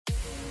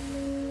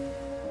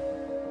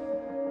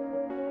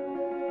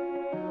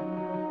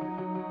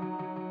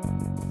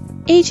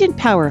Agent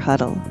Power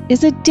Huddle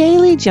is a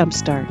daily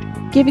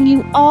jumpstart, giving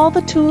you all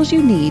the tools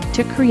you need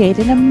to create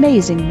an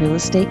amazing real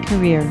estate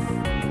career.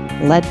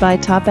 Led by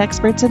top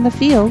experts in the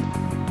field,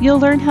 you'll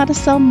learn how to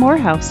sell more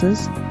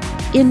houses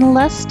in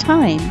less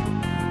time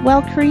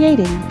while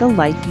creating the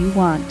life you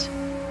want.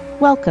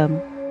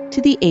 Welcome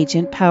to the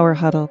Agent Power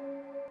Huddle.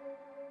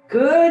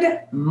 Good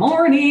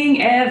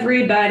morning,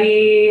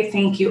 everybody.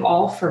 Thank you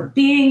all for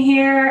being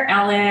here.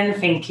 Ellen,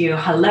 thank you.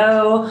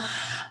 Hello.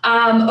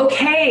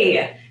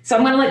 Okay. So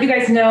I'm going to let you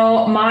guys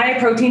know my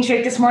protein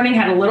shake this morning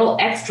had a little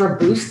extra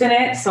boost in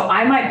it. So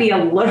I might be a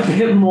little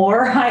bit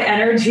more high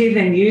energy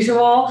than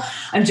usual.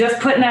 I'm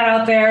just putting that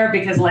out there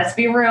because let's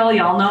be real.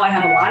 Y'all know I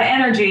have a lot of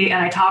energy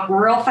and I talk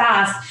real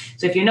fast.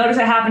 So if you notice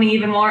it happening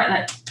even more,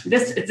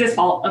 it's this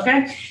fault.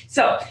 Okay.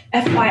 So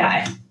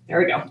FYI, there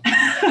we go.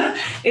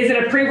 Is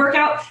it a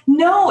pre-workout?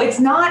 No, it's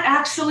not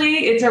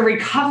actually. It's a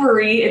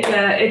recovery.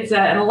 It's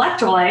an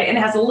electrolyte and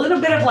it has a little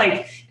bit of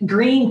like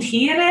green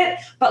tea in it,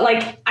 but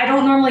like I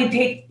don't normally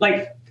take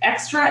like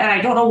extra and I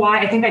don't know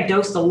why. I think I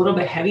dosed a little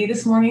bit heavy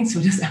this morning.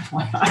 So just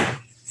FYI.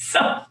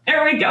 So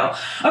there we go.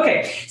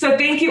 Okay. So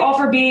thank you all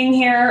for being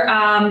here.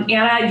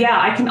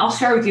 Anna, I'll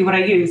share with you what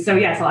I use. So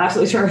yes, I'll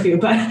absolutely share with you,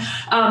 but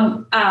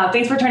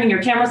thanks for turning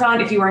your cameras on.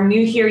 If you are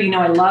new here, you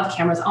know I love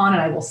cameras on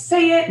and I will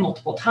say it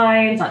multiple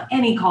times on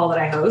any call that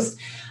I host.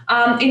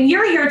 And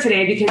you're here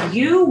today because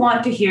you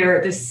want to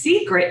hear the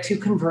secret to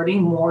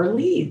converting more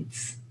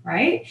leads,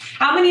 right?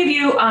 How many of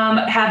you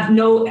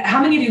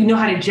know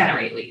how to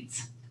generate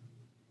leads?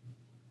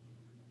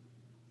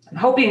 I'm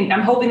hoping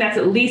that's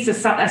at least a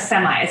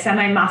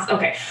semi must.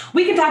 Okay.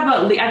 We can talk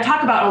about I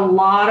talk about a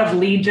lot of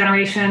lead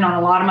generation on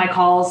a lot of my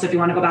calls. So if you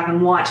want to go back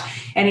and watch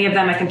any of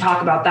them, I can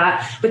talk about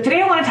that. But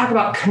today I want to talk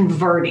about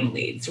converting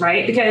leads,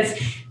 right? Because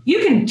you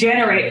can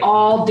generate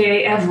all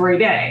day, every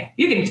day.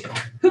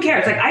 Who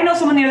cares? Like I know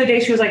someone the other day,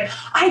 she was like,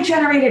 I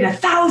generated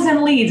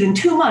 1,000 leads in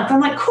 2 months.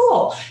 I'm like,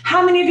 cool.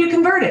 How many of you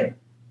converted?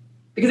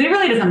 Because it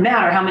really doesn't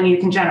matter how many you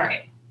can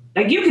generate.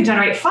 Like you can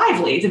generate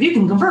 5 leads. If you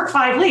can convert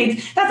 5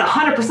 leads, that's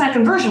 100%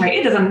 conversion rate.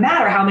 It doesn't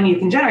matter how many you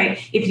can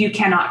generate if you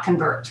cannot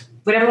convert.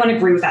 Would everyone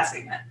agree with that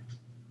statement?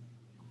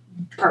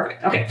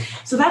 Perfect. Okay.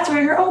 So that's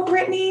where you're, oh,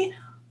 Brittany.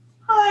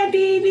 Hi,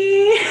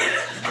 baby.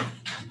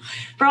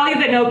 For all of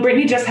you that know,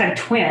 Brittany just had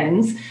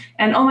twins.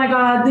 And oh my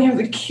God, they have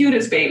the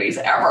cutest babies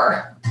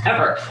ever.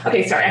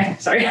 Okay, sorry.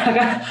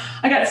 I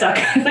got stuck.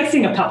 It's like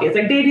seeing a puppy. It's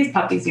like babies,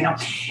 puppies, you know.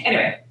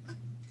 Anyway.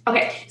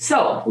 Okay,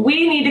 so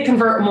we need to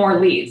convert more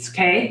leads,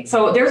 okay?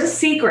 So there's a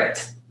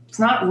secret. It's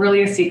not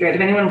really a secret. If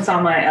anyone saw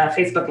my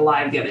Facebook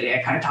Live the other day,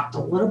 I kind of talked a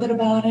little bit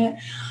about it.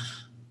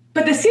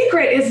 But the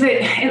secret is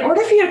that in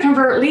order for you to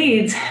convert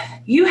leads,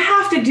 you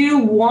have to do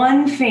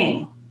one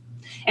thing.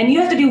 And you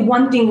have to do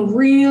one thing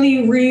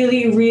really,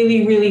 really,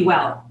 really, really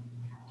well.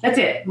 That's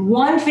it.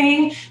 One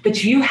thing,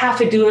 but you have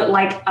to do it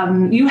like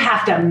you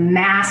have to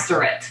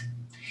master it.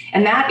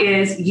 And that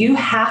is you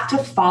have to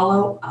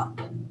follow up.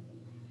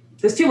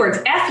 Those 2 words,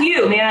 F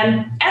you,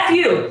 man, F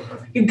you.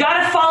 You've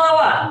got to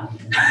follow up.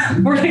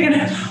 We're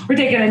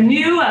taking a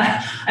new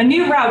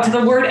route to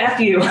the word F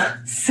you.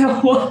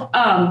 So,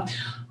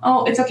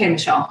 it's okay,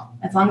 Michelle.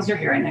 As long as you're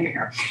here, I know you're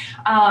here.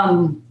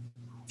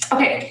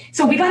 Okay,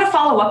 so we got to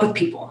follow up with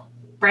people,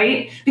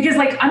 right? Because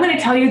like I'm going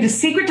to tell you, the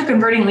secret to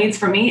converting leads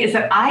for me is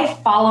that I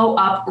follow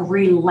up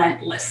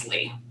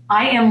relentlessly.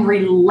 I am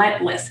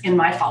relentless in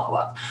my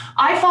follow-up.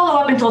 I follow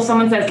up until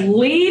someone says,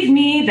 leave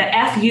me the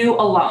F you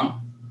alone.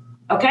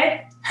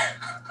 Okay?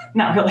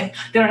 Not really.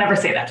 They don't ever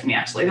say that to me,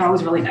 actually. They're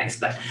always really nice.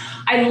 But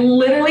I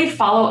literally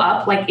follow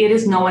up like it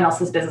is no one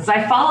else's business.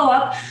 I follow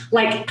up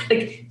like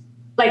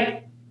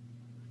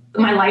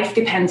my life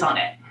depends on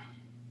it.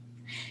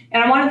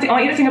 And I want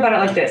you to think about it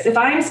like this. If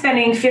I'm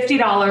spending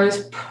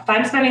 $50, if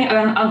I'm spending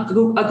a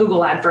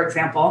Google ad, for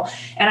example,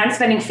 and I'm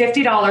spending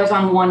 $50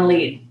 on one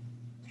lead,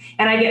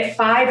 and I get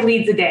 5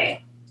 leads a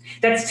day,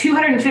 that's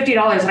 $250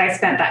 that I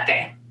spent that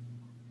day.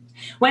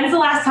 When's the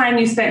last time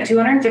you spent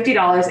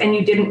 $250 and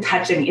you didn't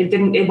touch any?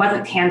 It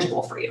wasn't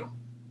tangible for you.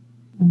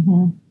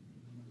 Mm-hmm.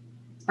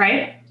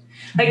 Right?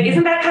 Like,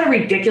 isn't that kind of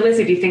ridiculous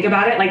if you think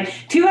about it? Like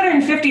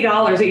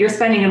 $250 that you're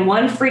spending in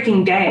one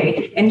freaking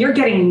day and you're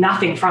getting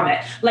nothing from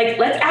it. Like,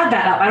 let's add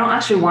that up. I don't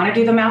actually want to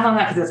do the math on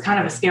that because it's kind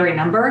of a scary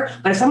number.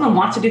 But if someone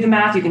wants to do the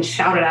math, you can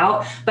shout it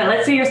out. But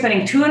let's say you're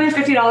spending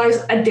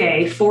 $250 a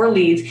day for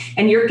leads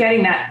and you're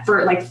getting that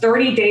for like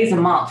 30 days a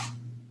month.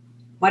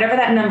 Whatever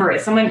that number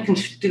is, someone can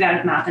do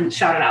that math and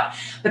shout it out.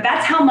 But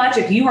that's how much,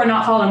 if you are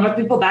not following up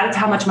with people, that is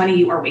how much money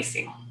you are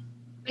wasting.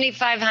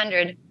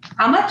 $7,500.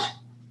 How much?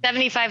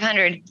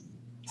 $7,500.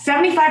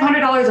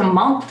 $7,500 a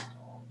month.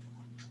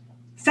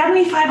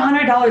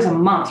 $7,500 a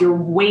month you're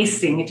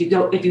wasting if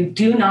you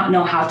do not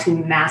know how to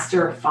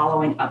master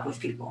following up with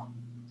people.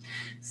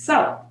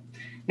 So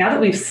now that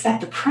we've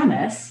set the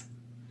premise,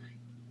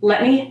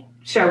 let me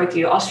share with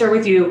you. I'll share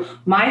with you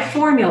my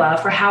formula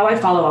for how I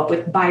follow up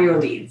with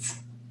buyer leads.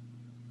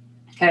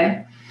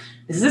 Okay,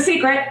 this is a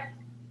secret.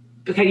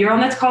 Okay, you're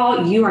on this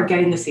call, you are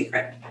getting the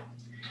secret.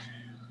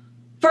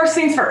 First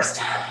things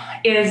first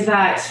is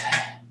that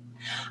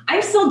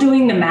I'm still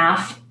doing the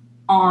math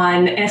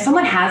on, and if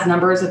someone has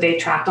numbers that they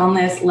tracked on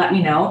this, let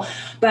me know.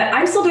 But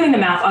I'm still doing the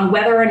math on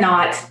whether or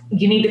not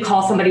you need to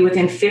call somebody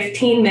within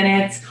 15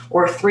 minutes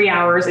or 3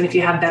 hours, and if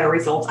you have better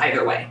results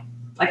either way.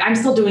 Like, I'm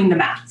still doing the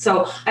math.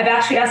 So I've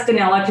actually asked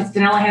Danella, because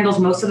Danella handles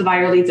most of the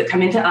buyer leads that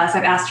come into us.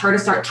 I've asked her to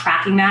start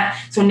tracking that.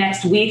 So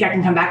next week I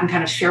can come back and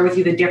kind of share with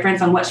you the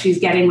difference on what she's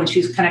getting when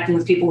she's connecting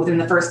with people within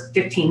the first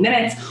 15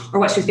 minutes, or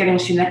what she's getting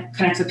when she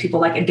connects with people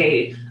like a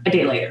day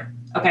later.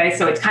 Okay.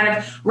 So it's kind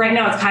of, right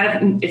now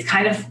it's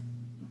kind of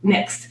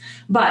mixed.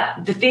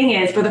 But the thing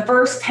is, for the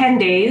first 10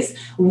 days,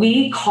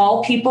 we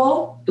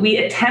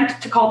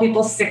attempt to call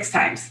people 6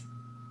 times.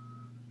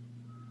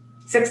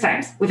 6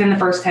 times within the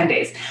first 10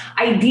 days.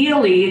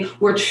 Ideally,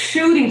 we're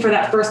shooting for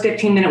that first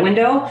 15-minute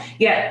window,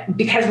 yet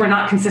because we're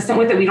not consistent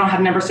with it, we don't have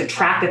numbers to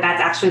track that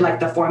that's actually like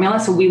the formula.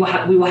 So we will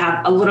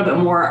have a little bit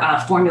more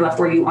formula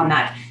for you on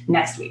that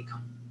next week.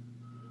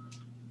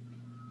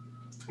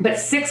 But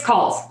 6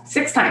 calls,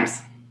 6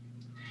 times.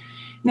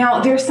 Now,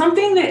 there's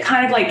something that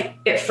kind of like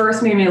at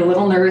first made me a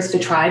little nervous to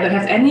try, but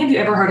have any of you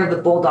ever heard of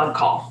the bulldog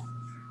call?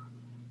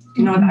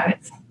 Do you know what that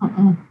is?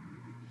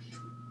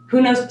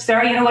 Who knows?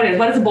 Sarah, you know what it is?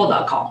 What is a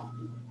bulldog call?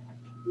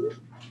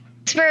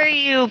 It's where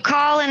you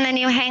call and then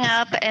you hang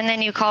up and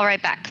then you call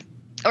right back.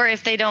 Or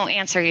if they don't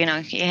answer, you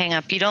hang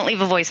up. You don't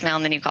leave a voicemail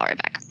and then you call right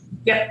back.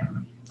 Yep.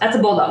 That's a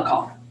bulldog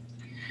call.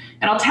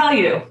 And I'll tell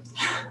you,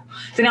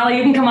 Danella,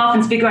 you can come off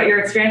and speak about your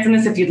experience in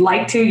this if you'd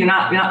like to. You're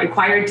not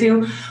required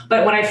to.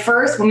 But when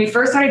we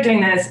first started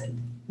doing this,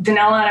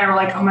 Danella and I were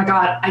like, oh my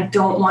God, I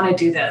don't want to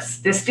do this.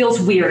 This feels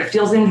weird. It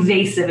feels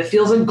invasive. It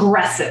feels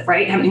aggressive,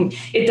 right? I mean,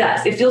 it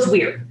does. It feels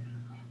weird.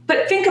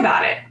 But think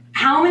about it.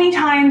 How many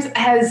times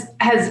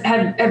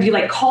have you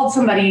like called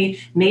somebody,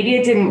 maybe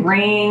it didn't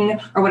ring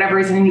or whatever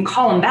reason, and you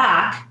call them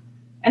back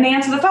and they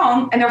answer the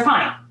phone and they're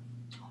fine?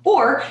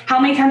 Or how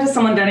many times has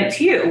someone done it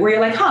to you where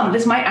you're like,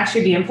 this might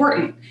actually be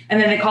important,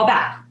 and then they call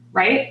back,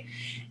 right?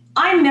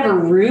 I'm never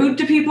rude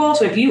to people.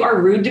 So if you are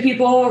rude to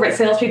people, right,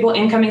 salespeople,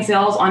 incoming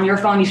sales on your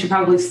phone, you should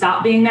probably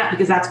stop being that,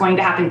 because that's going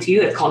to happen to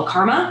you. It's called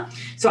karma.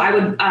 So I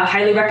would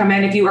highly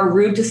recommend, if you are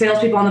rude to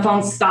salespeople on the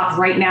phone, stop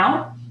right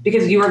now,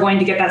 because you are going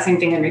to get that same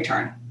thing in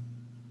return.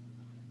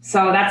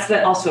 So that's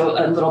also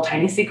a little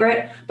tiny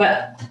secret,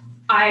 but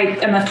I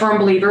am a firm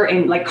believer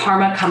in like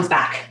karma comes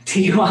back to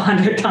you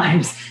 100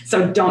 times.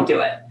 So don't do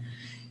it.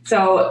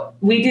 So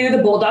we do the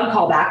bulldog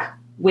callback,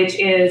 which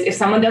is if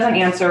someone doesn't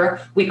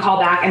answer, we call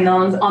back, and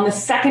then on the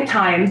second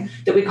time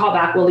that we call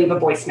back, we'll leave a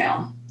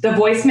voicemail. The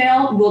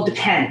voicemail will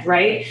depend,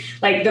 right?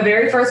 Like the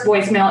very first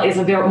voicemail is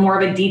more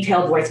of a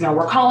detailed voicemail.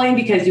 We're calling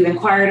because you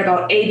inquired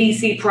about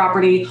ABC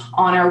property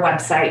on our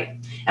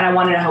website, and I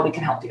want to know how we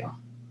can help you.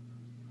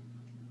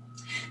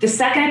 The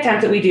second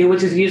attempt that we do,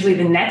 which is usually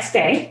the next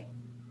day,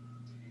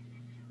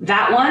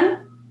 that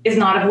one is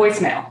not a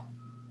voicemail.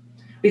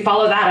 We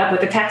follow that up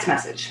with a text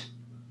message.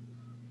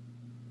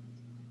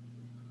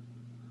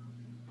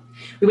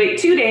 We wait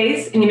 2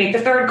 days and you make the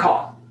third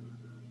call.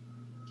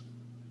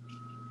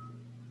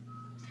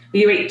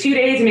 You wait 2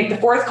 days, you make the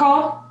fourth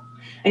call,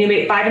 and you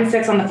wait 5 and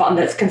 6 on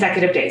the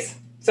consecutive days.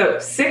 So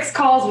 6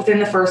 calls within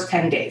the first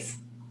 10 days.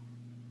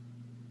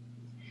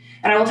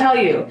 And I will tell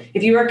you,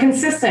 if you are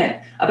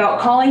consistent about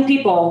calling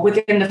people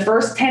within the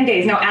first 10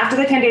 days, now after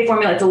the 10-day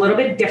formula, it's a little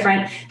bit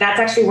different. That's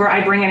actually where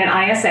I bring in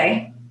an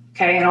ISA.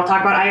 Okay, and I'll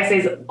talk about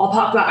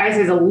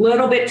ISAs a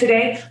little bit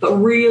today, but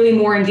really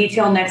more in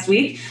detail next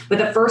week. But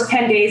the first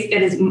 10 days,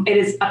 it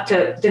is up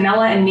to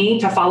Danella and me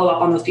to follow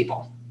up on those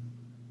people.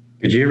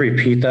 Could you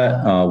repeat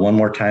that one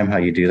more time, how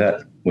you do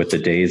that with the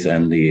days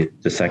and the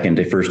second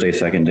day, first day,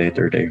 second day,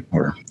 third day,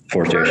 or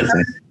fourth day, I should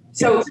say?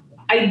 So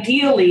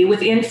ideally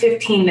within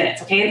 15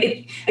 minutes, okay?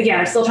 And again,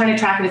 I'm still trying to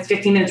track if it's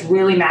 15 minutes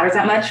really matters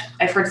that much.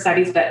 I've heard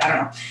studies, but I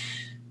don't know.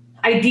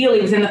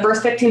 Ideally, within the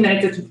first 15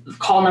 minutes, it's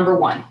call number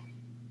 1.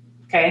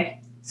 Okay.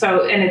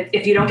 So, and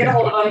if you don't get a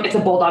hold of them, it's a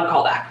bulldog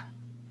callback.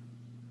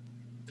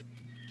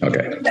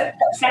 Okay. The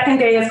second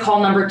day is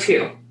call number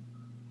 2.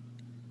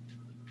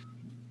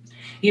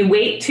 You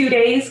wait 2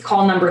 days,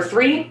 call number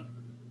 3.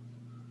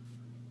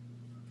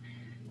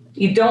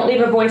 You don't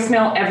leave a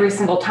voicemail every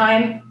single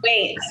time.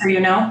 Wait. So you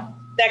know.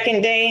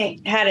 Second day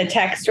had a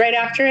text right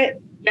after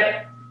it?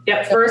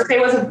 Yep. First day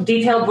was a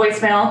detailed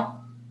voicemail.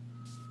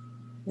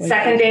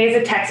 Second day is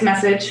a text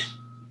message.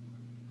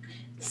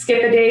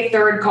 Skip a day,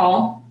 third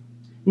call.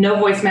 No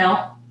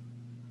voicemail.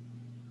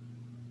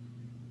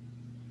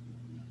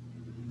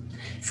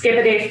 Skip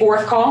a day,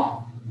 fourth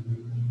call.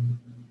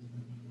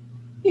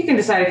 You can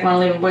decide if you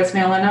want to leave a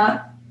voicemail or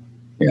not.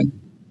 Yeah.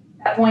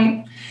 At that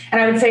point.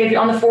 And I would say if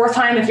you're on the fourth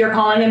time, if you're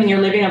calling them and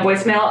you're leaving a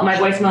voicemail, my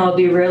voicemail will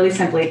be really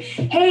simply,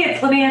 hey,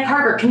 it's Linnea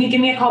Carter. Can you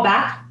give me a call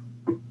back?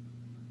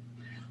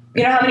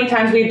 You know how many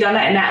times we've done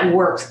that, and that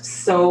works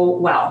so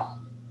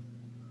well.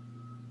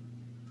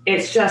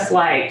 It's just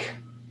like,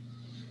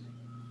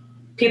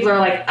 people are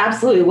like,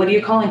 absolutely, what are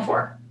you calling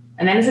for?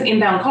 And then it's an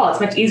inbound call. It's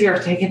much easier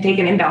to take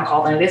an inbound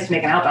call than it is to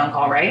make an outbound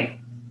call, right?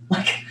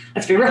 Like,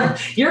 let's be real.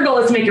 Your goal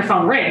is to make your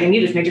phone ring, and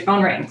you just made your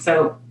phone ring.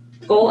 So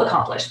goal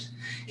accomplished.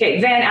 Okay,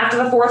 then after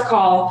the fourth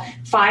call,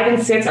 5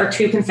 and 6 are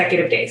 2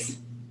 consecutive days.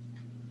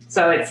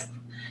 So it's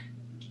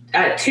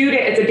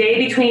It's a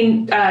day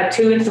between 2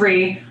 and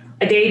 3,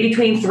 a day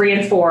between 3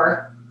 and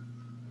 4,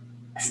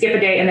 skip a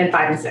day, and then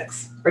 5 and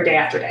 6, or day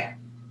after day.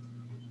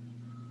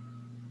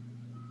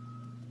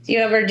 Do you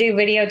ever do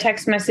video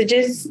text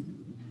messages?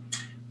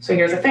 So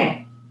here's the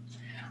thing.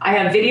 I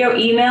have video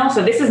email.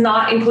 So this is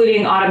not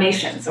including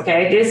automations.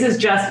 Okay. This is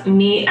just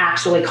me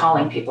actually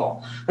calling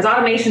people, because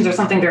automations are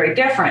something very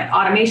different.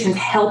 Automations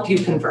help you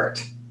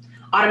convert.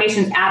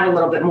 Automations add a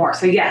little bit more.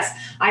 So yes,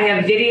 I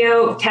have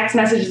video text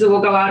messages that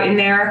will go out in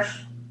there.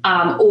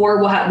 Or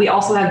we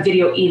also have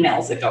video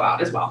emails that go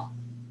out as well.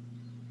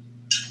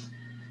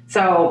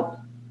 So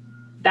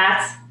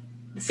that's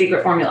the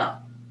secret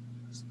formula,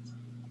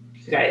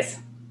 you guys.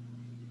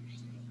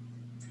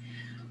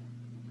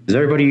 Is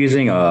everybody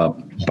using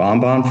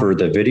BombBomb for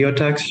the video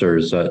text, or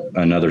is that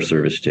another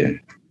service too?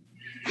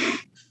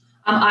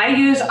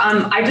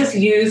 I just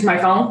use my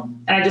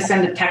phone, and I just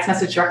send a text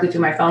message directly to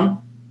my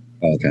phone.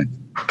 Okay.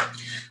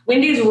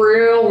 Wendy's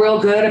real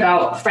good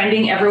about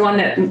friending everyone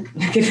that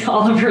gets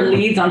all of her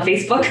leads on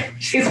Facebook.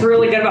 She's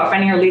really good about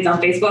friending her leads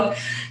on Facebook.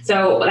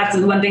 So that's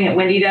the one thing that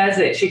Wendy does,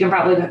 that she can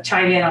probably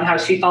chime in on how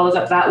she follows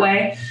up that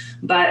way.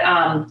 But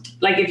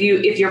like if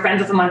you're friends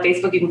with them on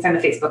Facebook, you can send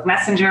a Facebook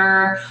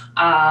Messenger.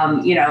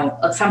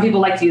 Some people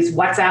like to use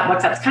WhatsApp.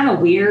 WhatsApp's kind of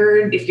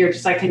weird if you're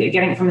just like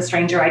getting it from a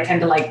stranger. I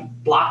tend to like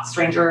block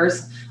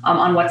strangers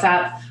on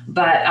WhatsApp.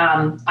 But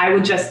oh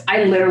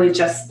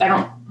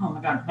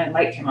my God, my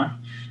light came on.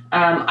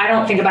 I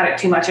don't think about it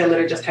too much. I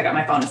literally just pick up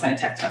my phone and send a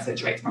text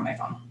message right from my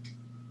phone.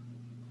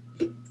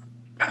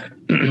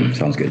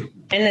 Sounds good.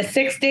 And the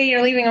 6th day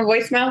you're leaving a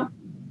voicemail?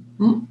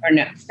 Mm-hmm. Or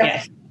no? Yep.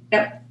 Yes.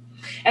 Yep.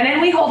 And then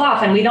we hold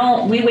off and we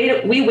wait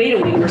a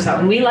week or so,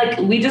 and we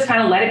just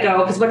kind of let it go.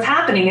 Because what's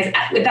happening is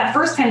that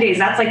first 10 days,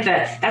 that's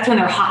when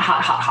they're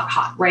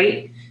hot,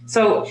 right?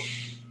 So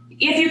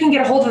if you can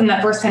get a hold of them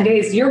that first 10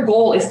 days, your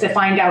goal is to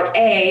find out,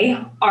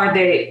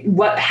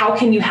 how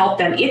can you help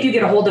them? If you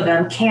get a hold of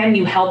them, can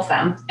you help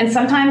them? And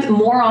sometimes,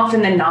 more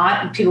often than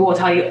not, people will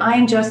tell you,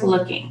 I'm just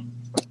looking.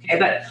 Okay,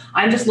 but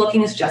I'm just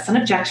looking is just an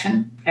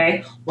objection.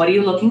 Okay. What are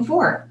you looking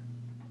for?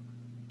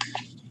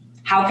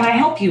 How can I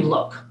help you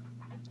look?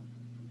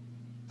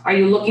 Are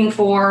you looking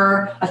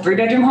for a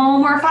 3-bedroom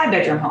home or a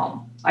 5-bedroom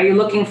home? Are you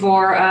looking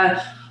for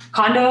a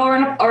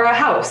condo or a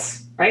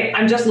house? Right?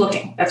 I'm just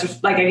looking. That's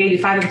just, like I gave you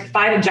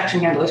five objection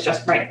handlers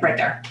just right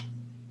there.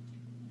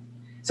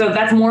 So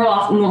that's more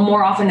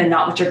often than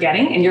not what you're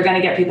getting. And you're going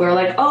to get people who are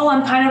like, oh,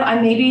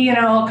 I'm maybe, a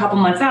couple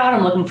months out.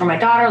 I'm looking for my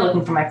daughter,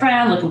 looking for my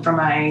friend, looking for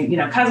my,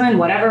 cousin,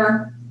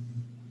 whatever.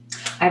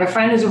 I have a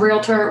friend who's a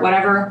realtor,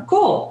 whatever.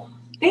 Cool.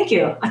 Thank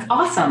you. That's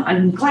awesome.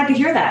 I'm glad to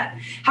hear that.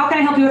 How can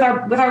I help you with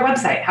our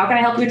website? How can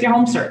I help you with your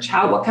home search?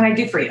 What can I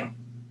do for you?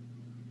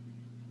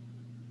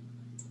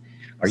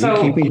 Are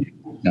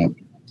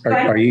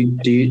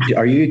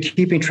you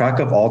keeping track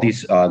of all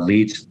these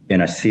leads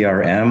in a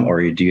CRM,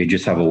 or do you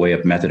just have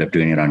a method of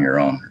doing it on your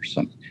own or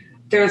something?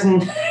 I use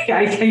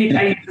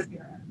CRM.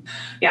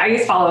 Yeah, I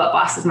use Follow Up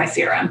Boss as my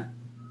CRM.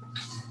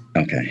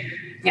 Okay.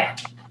 Yeah.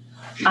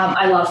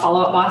 I love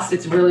Follow Up Boss.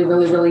 It's really,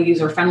 really, really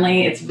user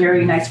friendly. It's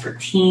very nice for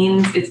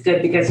teams. It's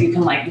good because you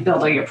can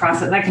build all your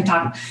process. I can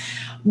talk.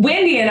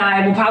 Wendy and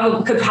I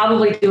could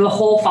probably do a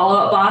whole Follow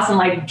Up Boss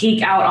and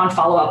geek out on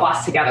Follow Up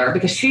Boss together,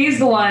 because she's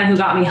the one who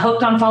got me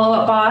hooked on Follow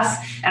Up Boss.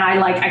 And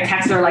I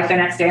text her the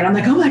next day and I'm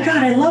like, oh my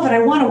God, I love it.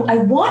 I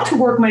want to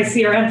work my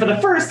CRM for the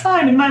first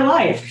time in my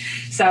life.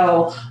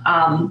 So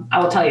I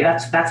will tell you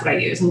that's what I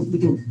use, and we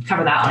can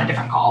cover that on a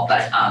different call.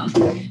 But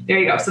there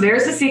you go. So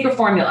there's the secret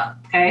formula.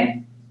 Okay.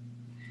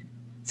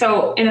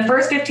 So in the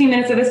first 15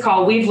 minutes of this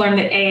call, we've learned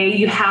that A,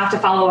 you have to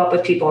follow up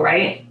with people,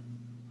 right?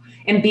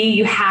 And B,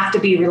 you have to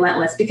be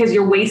relentless, because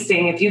you're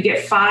wasting, if you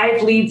get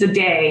 5 leads a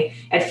day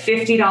at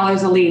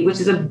 $50 a lead, which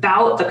is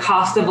about the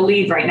cost of a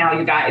lead right now,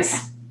 you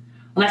guys,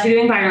 unless you're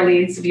doing buyer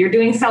leads. If you're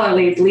doing seller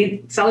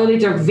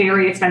leads are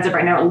very expensive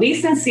right now, at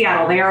least in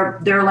Seattle. They're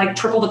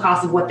triple the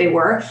cost of what they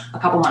were a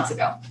couple months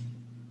ago.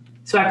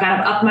 So I've kind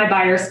of upped my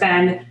buyer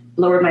spend,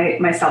 lowered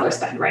my seller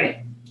spend, right?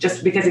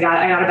 Just because I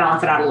got to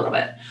balance it out a little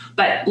bit.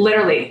 But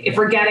literally, if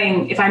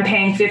I'm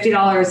paying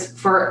 $50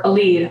 for a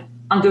lead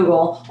on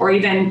Google, or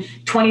even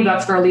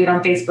 $20 for a lead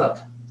on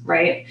Facebook,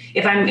 right?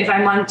 If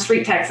I'm on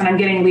Street Text and I'm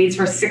getting leads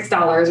for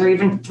 $6 or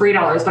even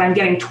 $3, but I'm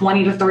getting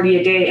 20 to 30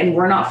 a day, and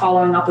we're not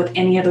following up with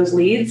any of those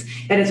leads,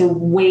 that is a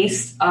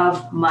waste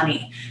of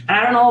money. And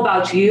I don't know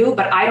about you,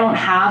 but I don't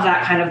have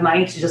that kind of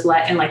money to just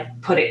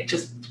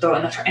throw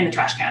it in the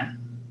trash can.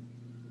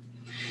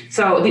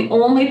 So the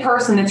only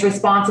person that's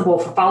responsible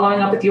for following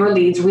up with your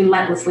leads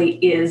relentlessly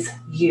is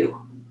you.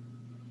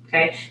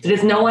 Okay. It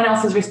is no one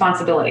else's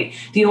responsibility.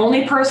 The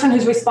only person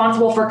who's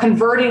responsible for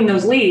converting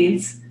those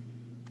leads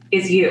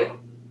is you.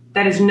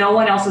 That is no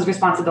one else's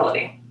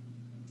responsibility.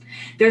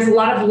 There's a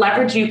lot of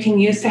leverage you can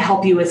use to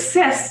help you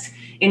assist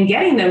in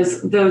getting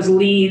those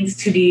leads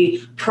to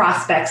be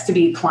prospects, to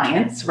be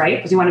clients, right?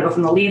 Because you want to go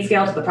from the lead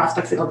scale to the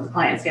prospect scale to the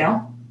client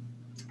scale.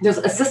 There's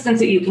assistance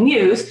that you can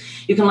use.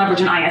 You can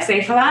leverage an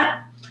ISA for that.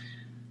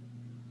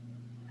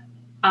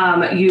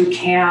 You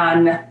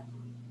can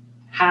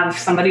have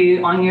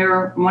somebody on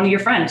one of your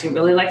friends who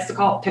really likes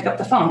to pick up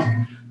the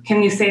phone.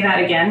 Can you say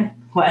that again?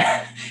 What?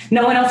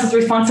 No one else's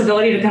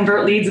responsibility to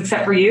convert leads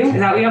except for you? Is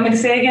that what you want me to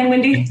say again,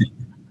 Wendy?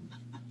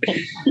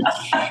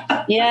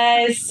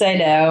 Yes, I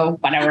know.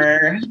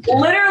 Whatever.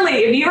 Literally,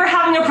 if you are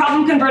having a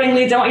problem converting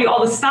leads, I want you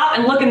all to stop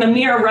and look in the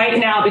mirror right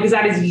now, because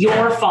that is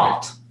your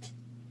fault.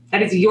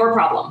 That is your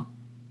problem.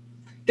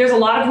 There's a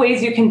lot of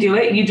ways you can do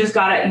it. You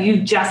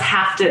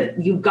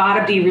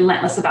gotta be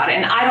relentless about it.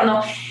 And I don't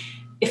know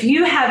if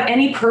you have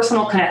any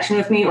personal connection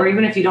with me, or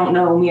even if you don't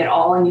know me at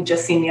all and you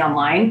just see me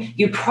online,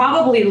 you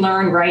probably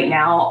learn right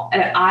now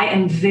that I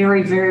am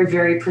very, very,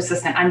 very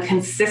persistent. I'm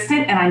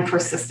consistent and I'm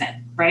persistent,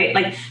 right?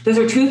 Like, those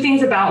are two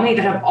things about me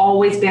that have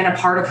always been a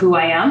part of who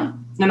I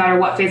am, no matter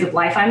what phase of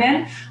life I'm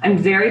in. I'm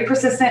very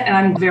persistent and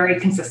I'm very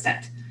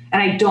consistent,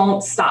 and I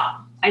don't stop.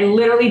 I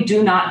literally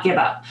do not give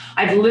up.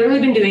 I've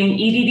literally been doing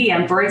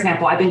EDDM, for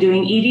example. I've been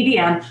doing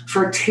EDDM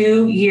for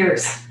 2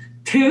 years.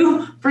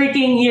 2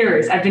 freaking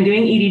years I've been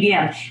doing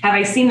EDDM. Have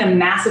I seen the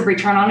massive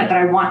return on it that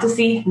I want to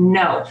see?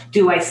 No.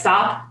 Do I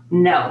stop?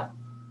 No.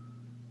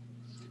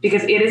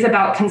 Because it is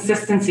about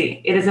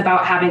consistency. It is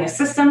about having a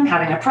system,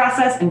 having a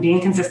process, and being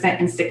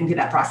consistent and sticking to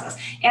that process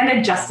and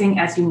adjusting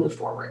as you move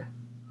forward.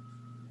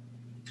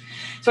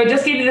 So I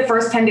just gave you the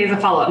first 10 days of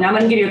follow-up. Now I'm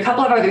going to give you a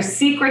couple of other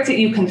secrets that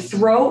you can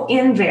throw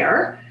in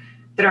there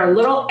that are a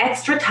little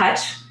extra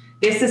touch.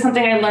 This is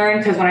something I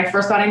learned because when I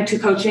first got into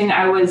coaching,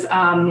 I was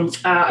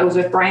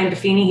with Brian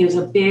Buffini. He was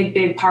a big,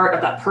 big part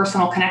of that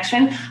personal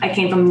connection. I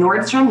came from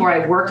Nordstrom, where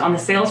I worked on the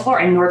sales floor,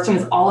 and Nordstrom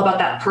is all about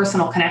that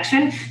personal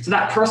connection. So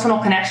that personal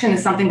connection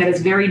is something that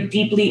is very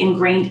deeply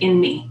ingrained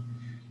in me.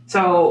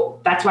 So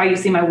that's why you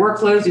see my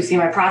workflows, you see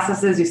my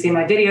processes, you see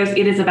my videos.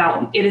 It is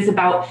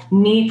about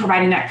me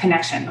providing that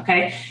connection.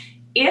 Okay.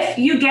 If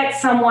you get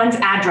someone's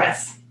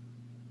address,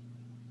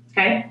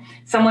 okay,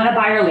 a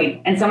buyer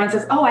lead, and someone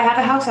says, oh, I have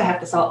a house I have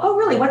to sell. Oh,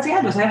 really? What's the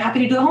address? I'm happy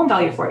to do the home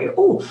value for you.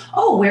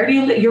 Oh, where do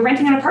you live? You're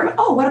renting an apartment.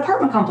 Oh, what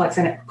apartment complex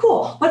in it?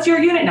 Cool. What's your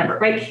unit number?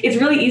 Right. It's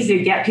really easy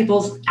to get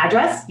people's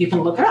address. You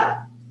can look it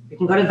up. You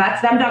can go to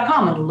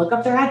that'sthem.com and look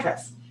up their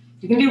address.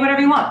 You can do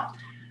whatever you want.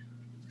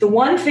 The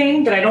one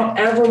thing that I don't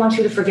ever want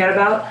you to forget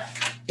about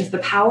is the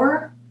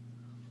power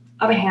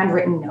of a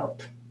handwritten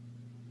note.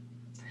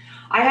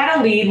 I had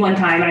a lead one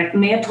time, and I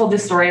may have told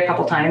this story a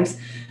couple times.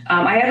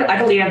 I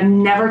had a lead. I've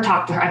never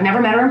talked to her. I've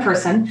never met her in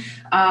person.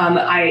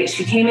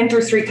 She came in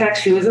through StreetText.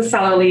 She was a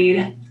seller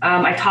lead.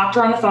 I talked to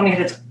her on the phone. We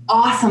had this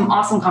awesome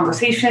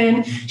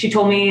conversation. She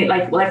told me,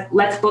 like,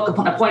 let's book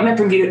an appointment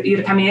for you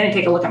to come in and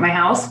take a look at my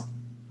house.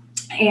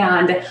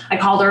 And I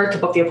called her to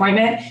book the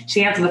appointment.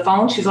 She answered the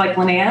phone. She's like,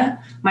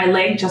 Linnea, my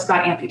leg just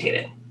got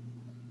amputated.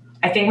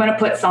 I think I'm going to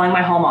put selling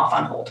my home off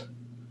on hold.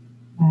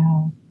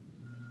 Wow.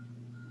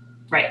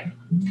 Right.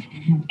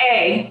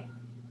 A,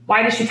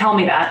 why did she tell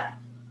me that?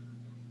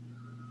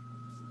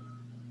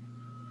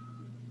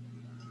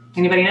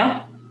 Anybody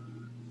know?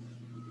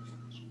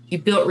 You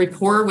built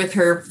rapport with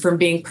her from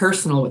being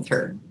personal with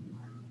her.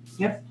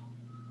 Yep.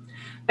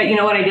 But you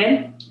know what I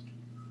did?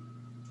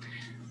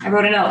 I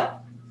wrote a note.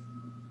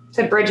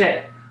 Said,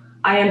 Bridget,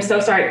 I am so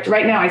sorry.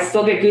 Right now, I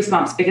still get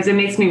goosebumps because it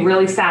makes me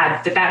really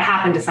sad that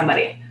happened to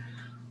somebody.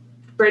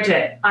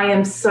 Bridget, I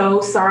am so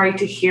sorry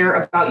to hear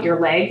about your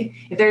leg.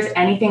 If there's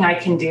anything I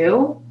can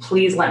do,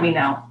 please let me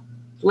know.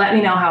 Let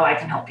me know how I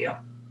can help you.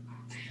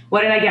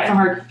 What did I get from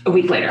her a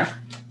week later?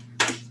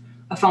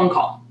 A phone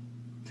call.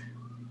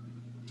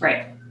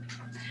 Right.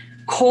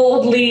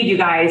 Cold lead, you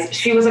guys.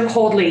 She was a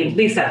cold lead.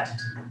 Lisa.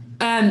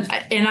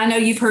 And I know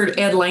you've heard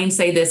Ed Lane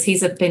say this.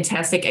 He's a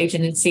fantastic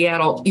agent in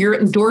Seattle. Your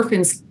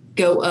endorphins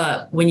go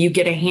up when you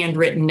get a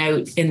handwritten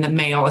note in the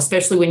mail,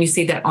 especially when you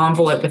see that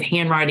envelope with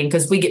handwriting,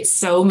 because we get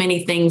so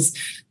many things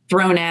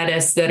thrown at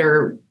us that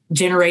are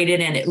generated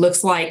and it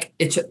looks like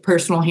it's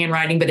personal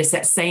handwriting, but it's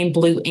that same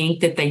blue ink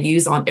that they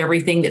use on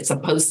everything that's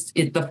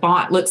the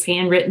font looks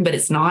handwritten, but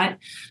it's not.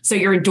 So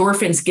your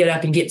endorphins get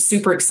up and get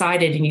super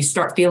excited and you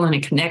start feeling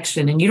a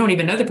connection and you don't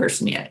even know the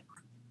person yet.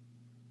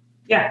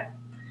 Yeah.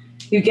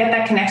 You get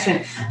that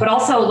connection, but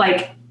also,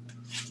 like,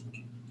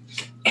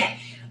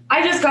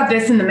 I just got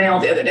this in the mail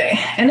the other day,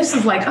 and this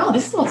is like, oh,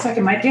 this looks like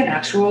it might be an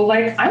actual,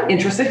 like, I'm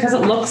interested because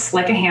it looks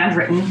like a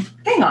handwritten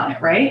thing on it,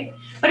 right?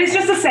 But it's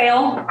just a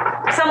sale.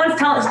 Someone's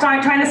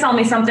trying to sell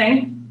me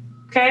something,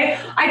 okay?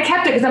 I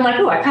kept it because I'm like,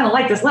 oh, I kind of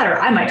like this letter.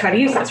 I might try to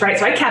use this, right?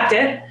 So I kept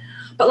it,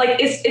 but, like,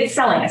 it's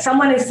selling.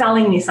 Someone is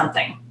selling me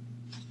something.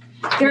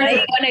 You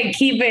want to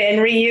keep it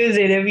and reuse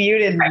it if you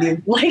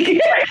didn't like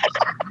it.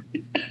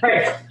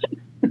 Right.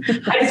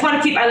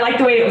 I like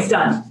the way it was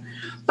done.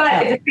 But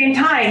at the same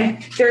time,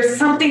 there's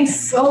something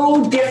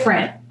so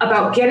different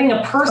about getting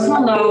a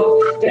personal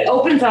note that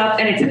opens up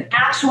and it's an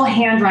actual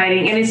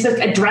handwriting and it's just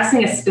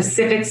addressing a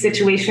specific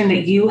situation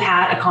that you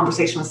had a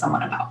conversation with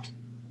someone about.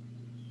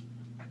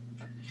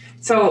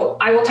 So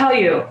I will tell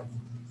you,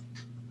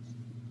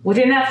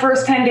 within that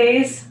first 10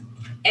 days,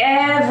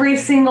 every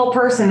single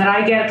person that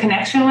I get a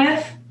connection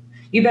with,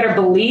 you better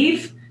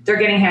believe they're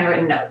getting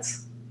handwritten notes.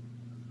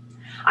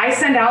 I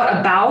send out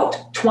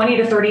about 20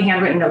 to 30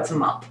 handwritten notes a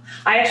month.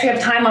 I actually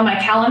have time on my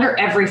calendar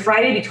every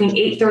Friday between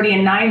 8:30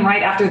 and 9,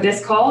 right after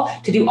this call,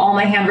 to do all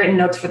my handwritten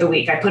notes for the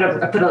week. I put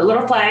a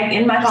little flag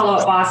in my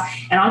follow-up box,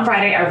 and on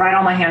Friday I write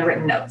all my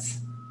handwritten notes.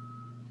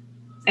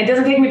 It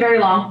doesn't take me very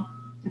long.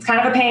 It's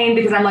kind of a pain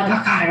because I'm like,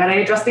 oh God, I gotta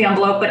address the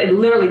envelope, but it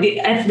literally,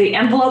 if the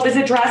envelope is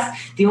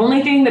addressed, the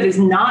only thing that is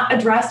not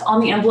addressed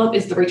on the envelope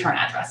is the return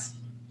address.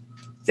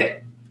 That's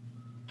it.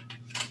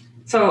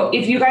 So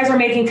if you guys are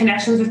making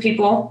connections with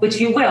people, which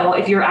you will,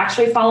 if you're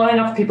actually following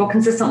up with people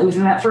consistently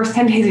within that first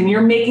 10 days and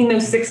you're making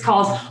those 6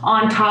 calls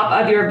on top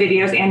of your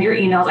videos and your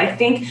emails, I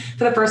think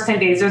for the first 10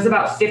 days, there's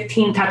about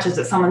 15 touches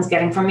that someone's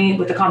getting from me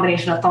with a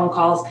combination of phone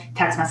calls,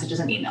 text messages,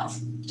 and emails,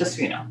 just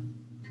so you know.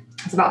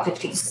 It's about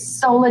 15.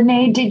 So,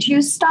 Lene, did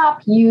you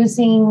stop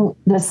using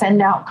the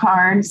send out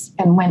cards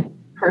and went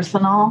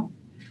personal?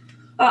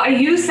 I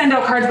use send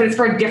out cards, but it's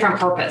for a different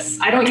purpose.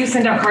 I don't use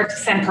send out cards to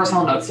send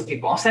personal notes to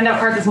people. Send out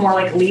cards is more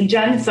like lead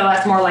gen. So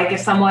that's more like if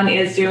someone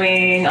is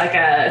doing like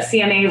a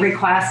CMA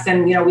request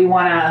and, you know, we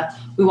want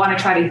to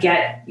try to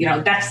get, you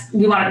know,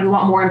 we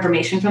want more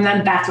information from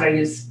them. That's what I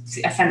use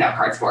send out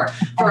cards for.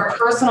 For a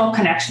personal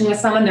connection with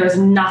someone, there's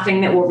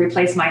nothing that will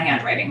replace my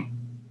handwriting.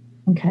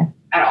 Okay.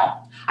 At all.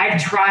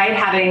 I've tried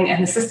having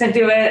an assistant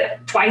do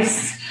it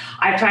twice.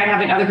 I've tried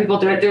having other people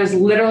do it. There's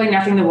literally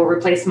nothing that will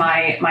replace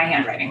my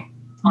handwriting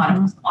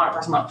on a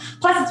personal note.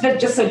 Plus,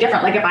 it's just so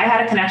different. Like if I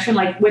had a connection,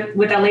 like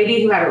with a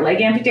lady who had her leg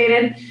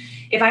amputated,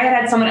 if I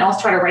had someone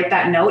else try to write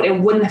that note, it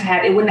wouldn't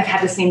have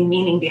had the same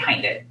meaning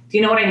behind it. Do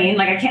you know what I mean?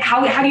 Like I can't.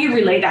 How do you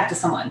relay that to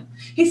someone?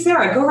 Hey,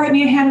 Sarah, go write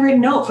me a handwritten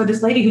note for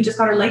this lady who just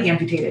got her leg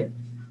amputated.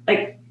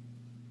 Like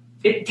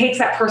it takes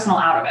that personal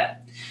out of it.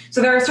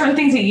 So there are certain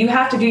things that you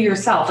have to do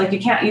yourself. Like you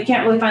can't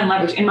really find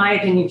leverage. In my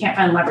opinion, you can't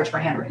find leverage for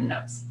handwritten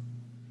notes.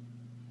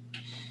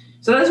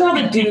 So those are all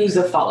the do's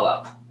of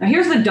follow-up. Now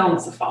here's the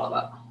don'ts of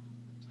follow-up.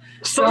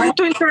 Sorry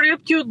to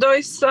interrupt you.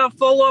 Those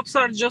follow-ups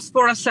are just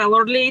for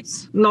seller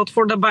leads, not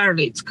for the buyer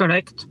leads,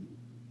 correct?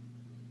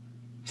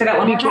 Say that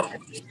one more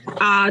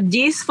time.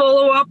 These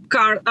follow-up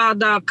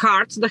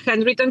the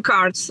handwritten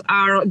cards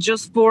are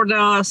just for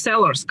the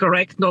sellers,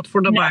 correct? Not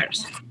for the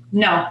buyers.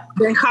 No.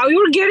 Then how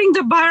you're getting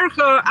the buyer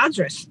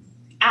address?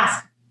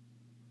 Ask.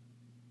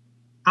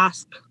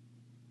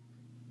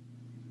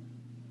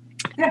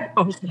 Yeah.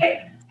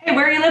 Okay. Hey,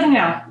 where are you living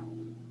now?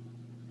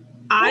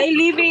 I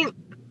live in,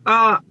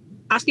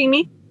 asking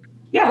me?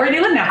 Yeah, where do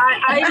you live now?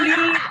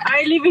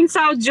 I live in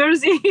South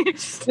Jersey.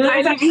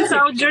 I live in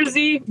South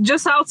Jersey,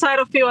 just outside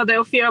of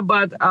Philadelphia,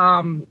 but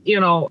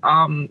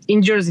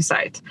in Jersey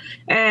side.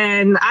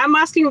 And I'm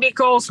asking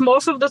because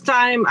most of the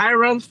time I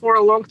run for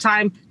a long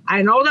time.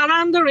 I know that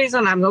I'm the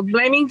reason. I'm not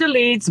blaming the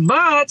leads,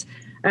 but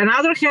on the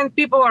other hand,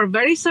 people are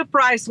very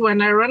surprised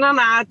when I run an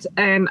ad,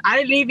 and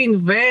I live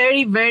in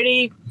very,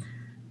 very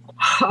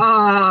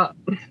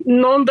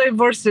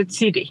non-diverse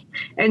city,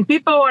 and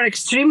people are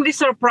extremely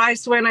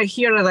surprised when I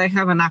hear that I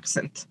have an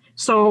accent.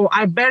 So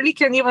I barely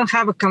can even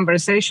have a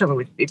conversation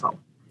with people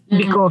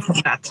because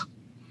of that.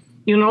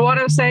 You know what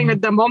I'm saying?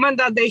 At the moment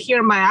that they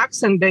hear my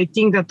accent, they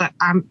think that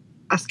I'm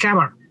a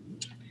scammer.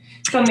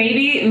 So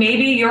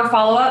maybe your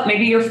follow-up,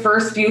 maybe your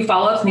first few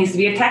follow-ups needs to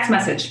be a text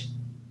message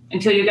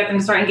until you get them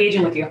to start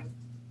engaging with you.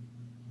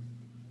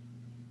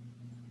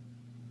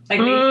 Like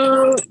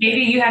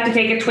maybe you have to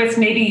take a twist,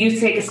 maybe you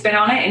take a spin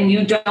on it and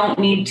you don't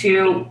need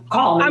to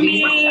call.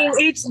 Maybe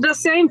it's the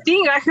same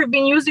thing. I have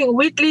been using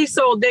Weekly,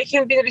 so they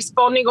can be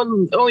responding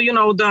on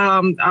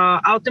the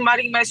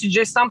automatic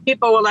messages. Some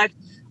people were like,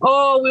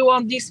 oh, we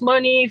want this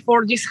money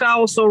for this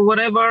house or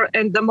whatever.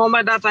 And the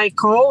moment that I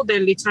call, they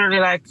literally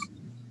like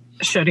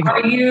shutting up.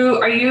 Are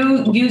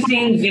you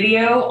using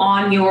video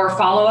on your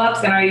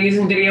follow-ups, and are you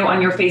using video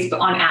on your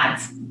Facebook on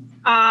ads?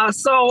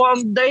 So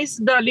on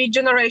the lead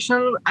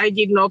generation, I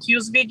did not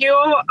use video.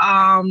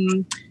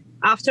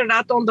 After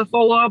that, on the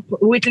follow-up,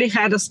 Weekly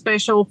had a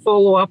special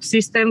follow-up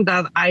system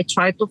that I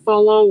tried to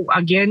follow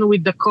again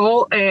with the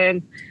call.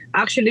 And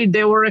actually,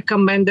 they were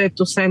recommended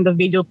to send a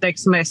video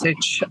text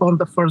message on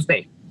the first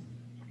day.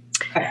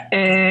 Okay.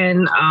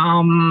 And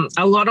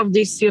a lot of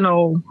these,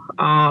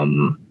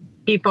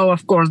 people,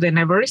 of course, they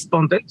never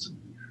responded.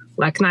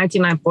 Like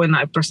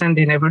 99.9%,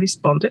 they never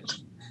responded.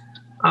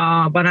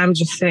 But I'm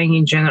just saying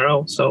in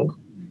general, so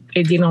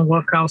it didn't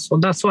work out. So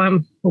that's why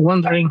I'm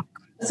wondering.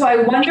 So I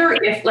wonder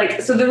if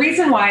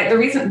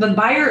the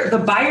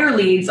buyer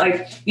leads,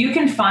 like you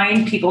can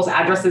find people's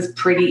addresses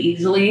pretty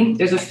easily.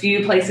 There's a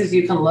few places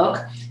you can look.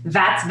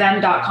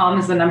 That'sthem.com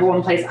is the number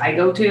one place I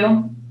go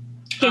to.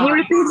 Can you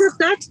repeat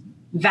that?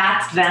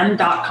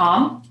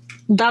 That'sthem.com.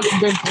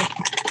 That's them.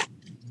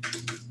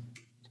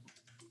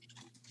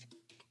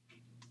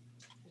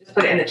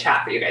 Put it in the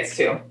chat for you guys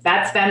too.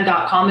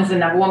 That'sthem.com is the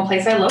number one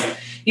place I look.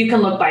 You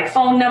can look by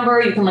phone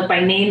number. You can look by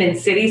name and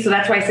city. So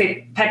that's why I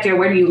say, Petya,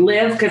 where do you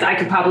live? Because I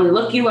could probably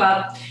look you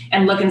up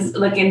and look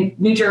in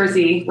New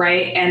Jersey,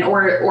 right? And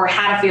or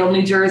Hatfield,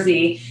 New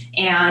Jersey,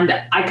 and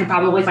I could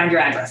probably find your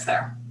address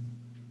there.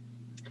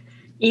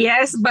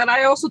 Yes, but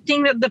I also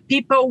think that the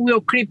people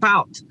will creep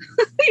out,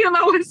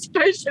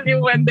 especially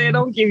when they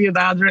don't give you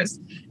the address.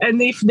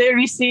 And if they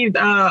received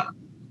a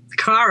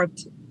card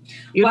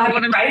You Well, know have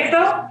what you I'm tried it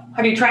though?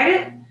 Have you tried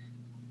it?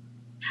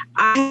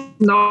 I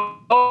know,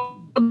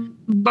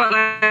 but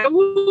I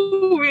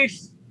will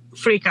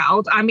freak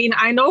out. I mean,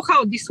 I know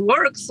how this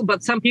works,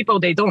 but some people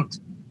they don't.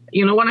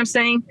 You know what I'm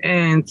saying?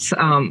 And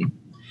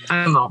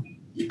I don't know.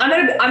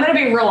 I'm gonna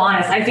be real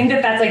honest. I think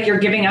that that's like you're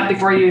giving up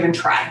before you even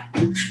try.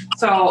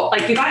 So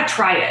like you gotta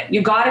try it.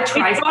 You gotta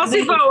try. It's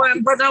possible,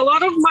 but a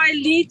lot of my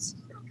leads,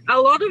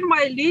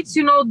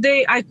 you know,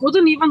 I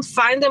couldn't even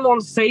find them on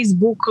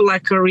Facebook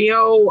like a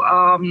real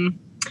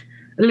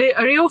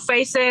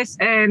faces.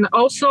 And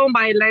also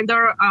my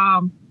lender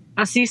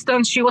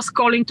assistant, she was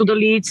calling to the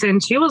leads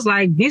and she was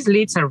like, these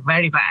leads are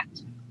very bad.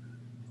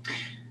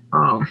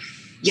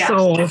 Yeah.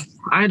 So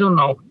I don't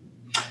know.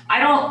 I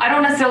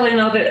don't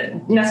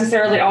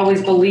necessarily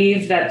always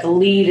believe that the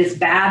lead is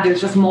bad.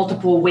 There's just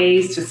multiple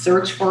ways to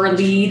search for a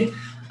lead.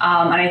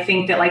 And I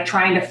think that like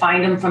trying to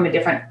find them from a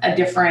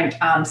different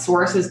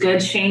source is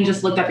good. Shane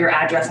just looked up your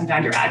address and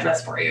found your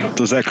address for you.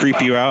 Does that creep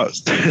you out?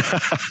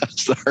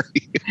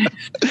 Sorry.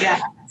 Yeah.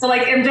 So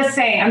like, I'm just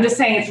saying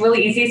it's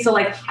really easy. So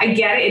like, I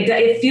get it.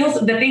 It feels,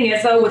 the thing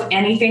is though, with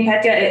anything,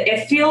 Petya,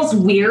 it feels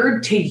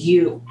weird to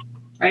you,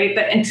 right?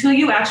 But until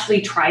you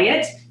actually try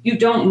it, you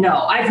don't know.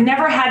 I've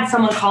never had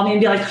someone call me and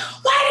be like,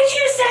 why did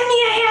you send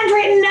me a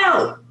handwritten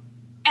note?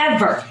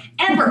 Ever.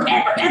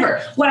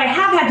 What I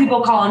have had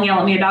people call and yell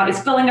at me about is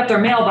filling up their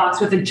mailbox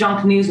with a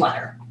junk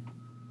newsletter.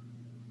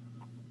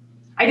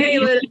 I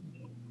do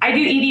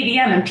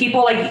EDDM and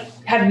people like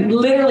have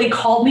literally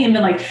called me and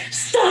been like,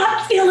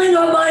 stop filling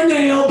up my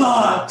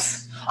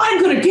mailbox.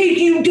 I'm going to take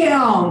you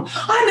down.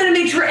 I'm going to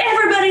make sure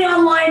everybody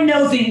online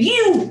knows that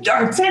you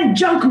are sent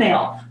junk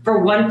mail. For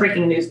one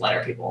freaking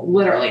newsletter, people,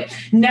 literally.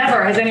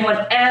 Never has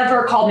anyone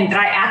ever called me that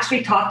I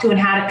actually talked to and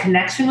had a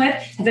connection with.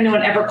 Has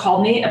anyone ever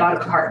called me about a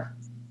card?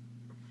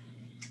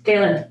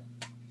 Galen.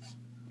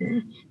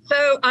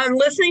 So I'm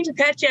listening to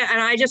Petya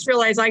and I just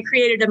realized I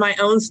created my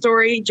own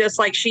story just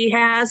like she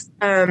has.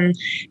 And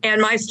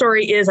my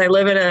story is I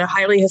live in a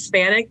highly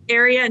Hispanic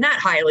area, not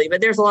highly,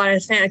 but there's a lot of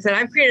Hispanics. And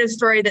I've created a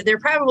story that they're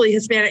probably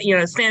Hispanic,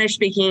 Spanish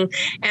speaking.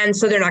 And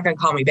so they're not going to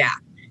call me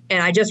back.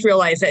 And I just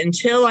realized that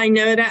until I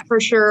know that for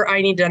sure,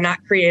 I need to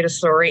not create a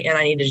story and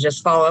I need to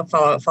just follow up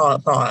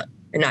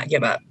and not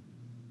give up.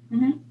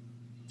 Mm-hmm.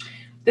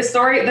 The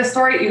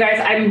story, you guys,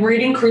 I'm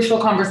reading Crucial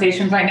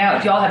Conversations right now.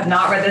 If y'all have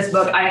not read this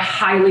book, I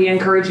highly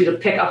encourage you to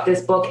pick up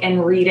this book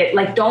and read it.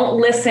 Like, don't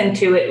listen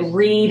to it,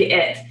 read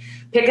it.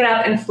 Pick it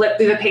up and flip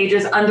through the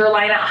pages,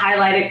 underline it,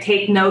 highlight it,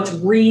 take notes,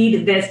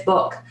 read this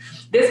book.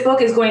 This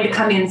book is going to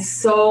come in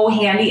so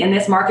handy in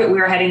this market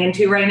we're heading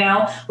into right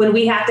now when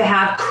we have to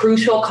have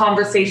crucial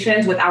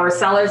conversations with our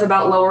sellers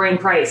about lowering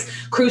price,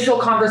 crucial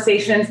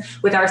conversations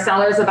with our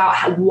sellers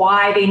about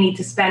why they need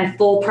to spend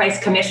full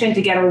price commission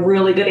to get a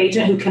really good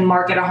agent who can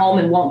market a home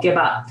and won't give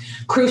up,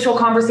 crucial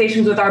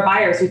conversations with our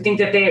buyers who think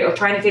that they are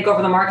trying to take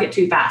over the market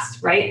too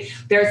fast, right?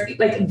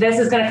 This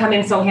is going to come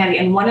in so handy.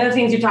 And one of the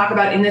things you talk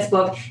about in this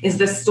book is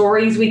the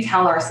stories we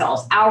tell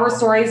ourselves, our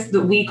stories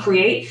that we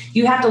create.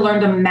 You have to learn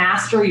to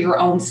master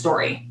your own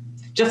story,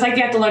 just like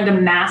you have to learn to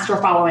master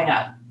following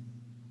up.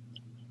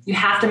 You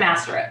have to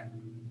master it.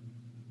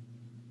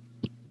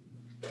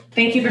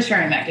 Thank you for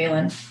sharing that,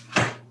 Galen.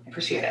 I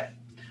appreciate it.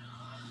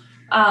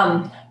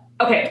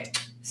 Okay,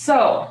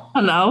 so.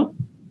 Hello.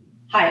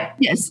 Hi.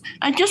 Yes,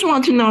 I just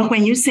want to know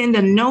when you send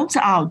the notes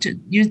out,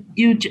 you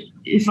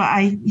if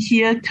I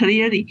hear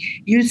clearly,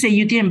 you say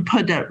you didn't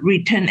put the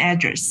return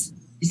address.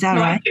 Is that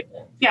right?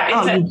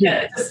 Yeah,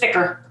 it's a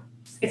sticker.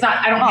 It's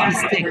not. I don't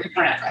have a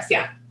return address.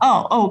 Yeah.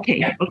 Oh, okay.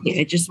 Yeah. Okay.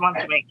 I just want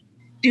to make.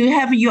 Do you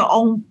have your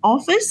own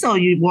office or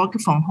you work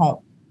from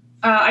home?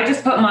 I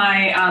just put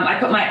my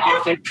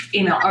office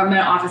email or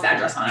my office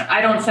address on it.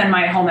 I don't send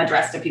my home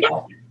address to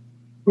people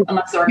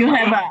unless they're. You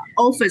have an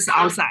office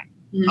outside.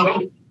 Mm-hmm.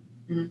 Okay.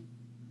 Mm-hmm.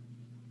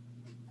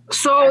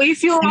 So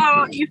if you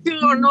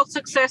are not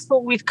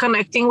successful with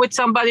connecting with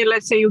somebody,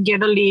 let's say you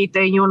get a lead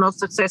and you're not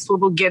successful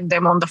to get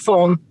them on the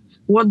phone,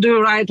 what do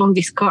you write on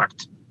this card?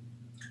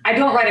 I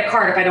don't write a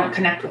card if I don't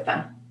connect with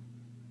them.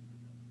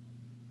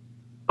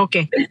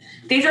 Okay.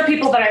 These are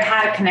people that I've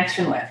had a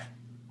connection with.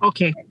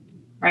 Okay.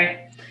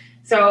 Right.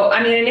 So,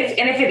 I mean, if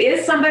it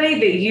is somebody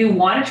that you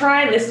want to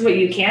try, this is what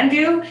you can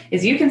do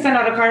is you can send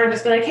out a card and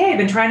just be like, hey, I've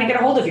been trying to get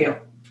a hold of you.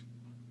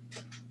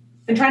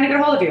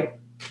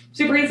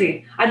 Super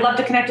easy. I'd love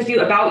to connect with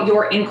you about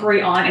your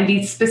inquiry on and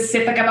be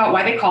specific about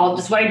why they called.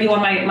 Just what I do on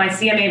my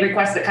CMA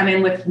requests that come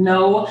in with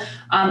no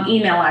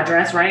email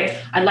address, right?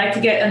 I'd like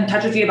to get in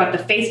touch with you about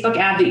the Facebook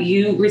ad that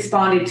you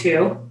responded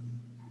to,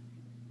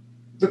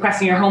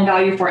 requesting your home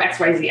value for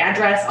XYZ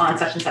address on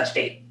such and such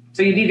date.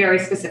 So you'd be very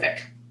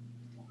specific.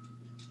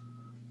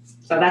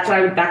 So that's what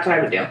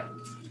I would do.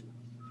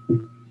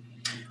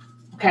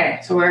 Okay,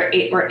 so we're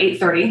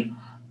 8:30.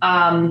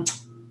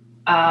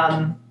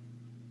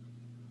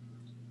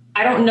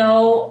 I don't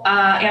know,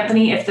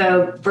 Anthony, if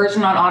the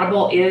version on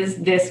Audible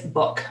is this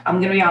book. I'm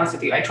going to be honest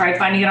with you. I tried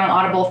finding it on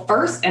Audible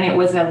first, and it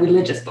was a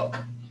religious book.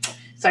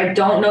 So I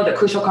don't know that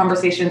Crucial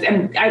Conversations,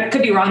 and I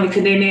could be wrong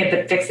because they may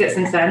have fixed it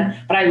since then,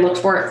 but I looked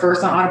for it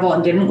first on Audible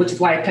and didn't, which is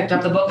why I picked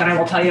up the book. And I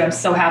will tell you, I'm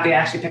so happy I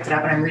actually picked it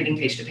up and I'm reading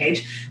page to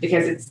page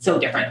because it's so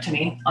different to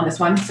me on this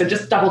one. So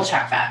just double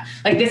check that.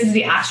 Like this is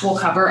the actual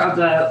cover of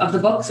the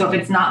book. So if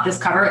it's not this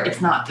cover,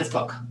 it's not this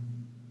book.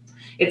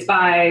 It's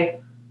by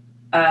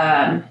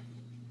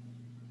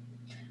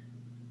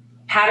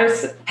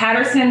Patterson,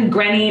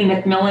 Grenny,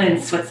 McMillan, and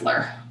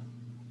Switzler. I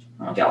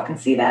don't know if y'all can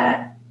see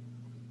that.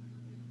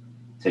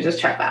 So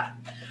just check that.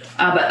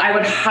 But I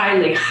would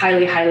highly,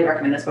 highly, highly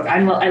recommend this book. I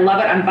love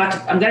it.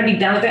 I'm going to be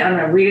done with it. I'm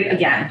going to read it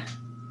again.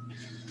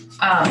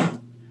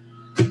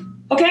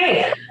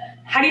 Okay.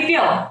 How do you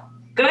feel?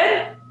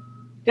 Good?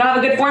 Y'all have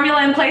a good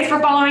formula in place for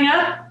following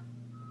up?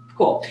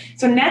 Cool.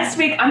 So next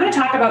week, I'm going to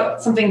talk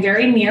about something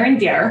very near and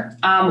dear.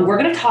 We're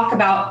going to talk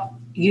about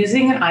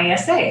using an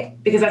ISA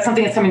because that's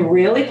something that's becoming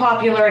really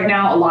popular right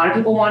now. A lot of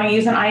people want to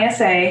use an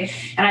ISA.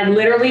 And I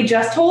literally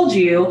just told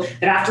you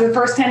that after the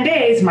first 10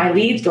 days, my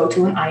leads go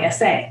to an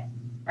ISA,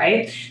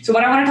 right? So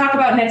what I want to talk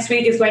about next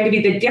week is going to be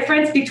the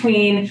difference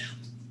between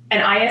an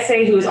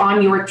ISA who is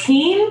on your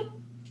team,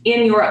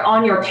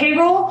 on your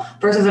payroll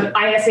versus an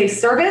ISA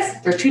service.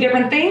 They're two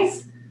different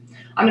things.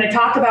 I'm going to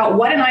talk about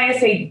what an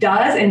ISA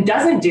does and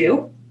doesn't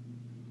do.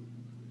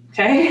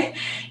 Okay.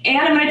 And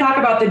I'm going to talk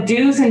about the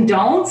do's and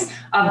don'ts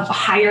of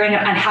hiring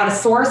and how to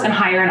source and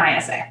hire an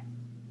ISA.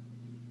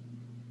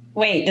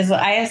 Wait, does the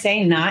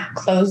ISA not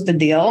close the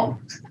deal?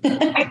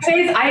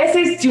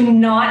 ISAs do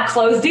not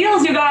close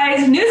deals, you guys.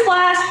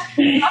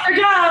 Newsflash, not their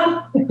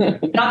job.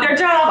 Not their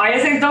job.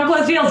 ISAs don't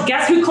close deals.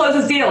 Guess who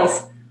closes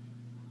deals?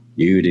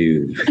 You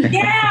do.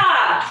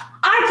 Yeah.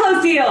 I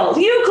close deals.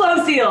 You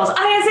close deals.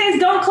 ISAs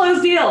don't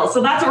close deals.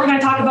 So that's what we're going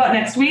to talk about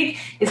next week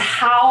is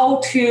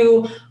how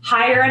to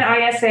hire an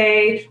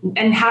ISA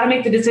and how to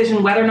make the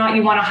decision whether or not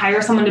you want to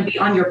hire someone to be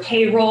on your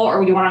payroll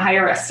or you want to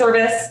hire a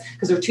service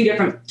because they're two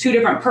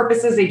different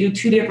purposes. They do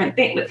two different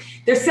things.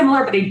 They're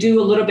similar, but they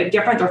do a little bit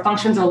different. Their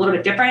functions are a little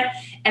bit different.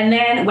 And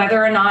then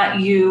whether or not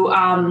you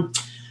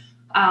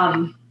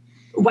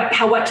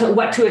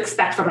what to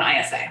expect from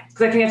an ISA,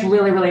 because I think that's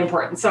really, really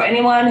important. So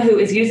anyone who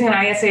is using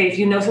an ISA, if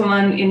you know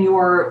someone in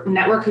your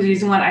network who's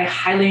using one, I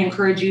highly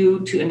encourage you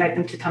to invite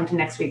them to come to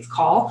next week's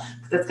call,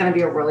 because that's going to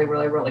be a really,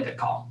 really, really good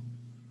call.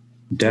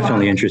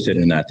 Definitely interested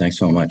in that. Thanks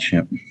so much.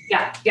 Yep.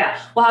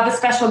 Yeah. We'll have a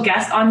special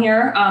guest on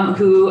here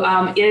who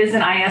is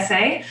an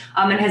ISA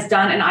and has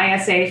done an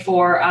ISA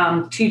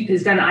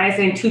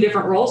in two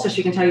different roles, so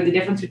she can tell you the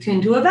difference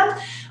between two of them.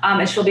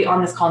 And she'll be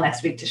on this call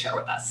next week to share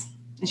with us.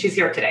 And she's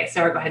here today.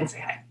 Sarah, go ahead and say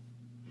hi.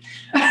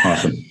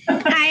 Awesome.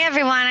 Hi,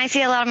 everyone. I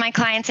see a lot of my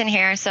clients in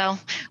here, so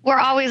we're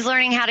always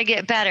learning how to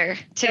get better,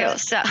 too.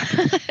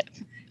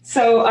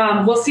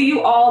 So we'll see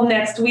you all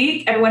next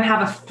week. Everyone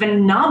have a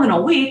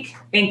phenomenal week.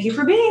 Thank you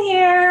for being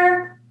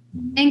here.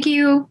 Thank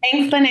you.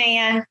 Thanks,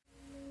 Linnea.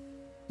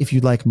 If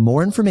you'd like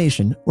more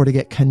information or to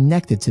get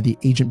connected to the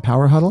Agent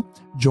Power Huddle,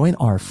 join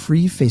our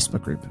free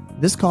Facebook group.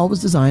 This call was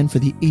designed for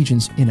the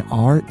agents in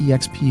our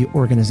EXP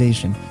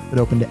organization, but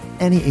open to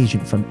any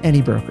agent from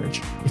any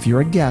brokerage. If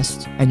you're a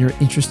guest and you're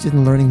interested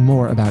in learning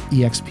more about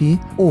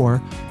EXP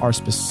or our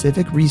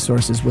specific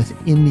resources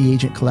within the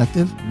Agent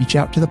Collective, reach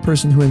out to the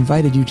person who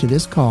invited you to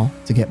this call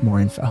to get more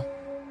info.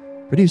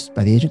 Produced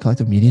by the Agent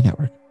Collective Media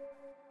Network.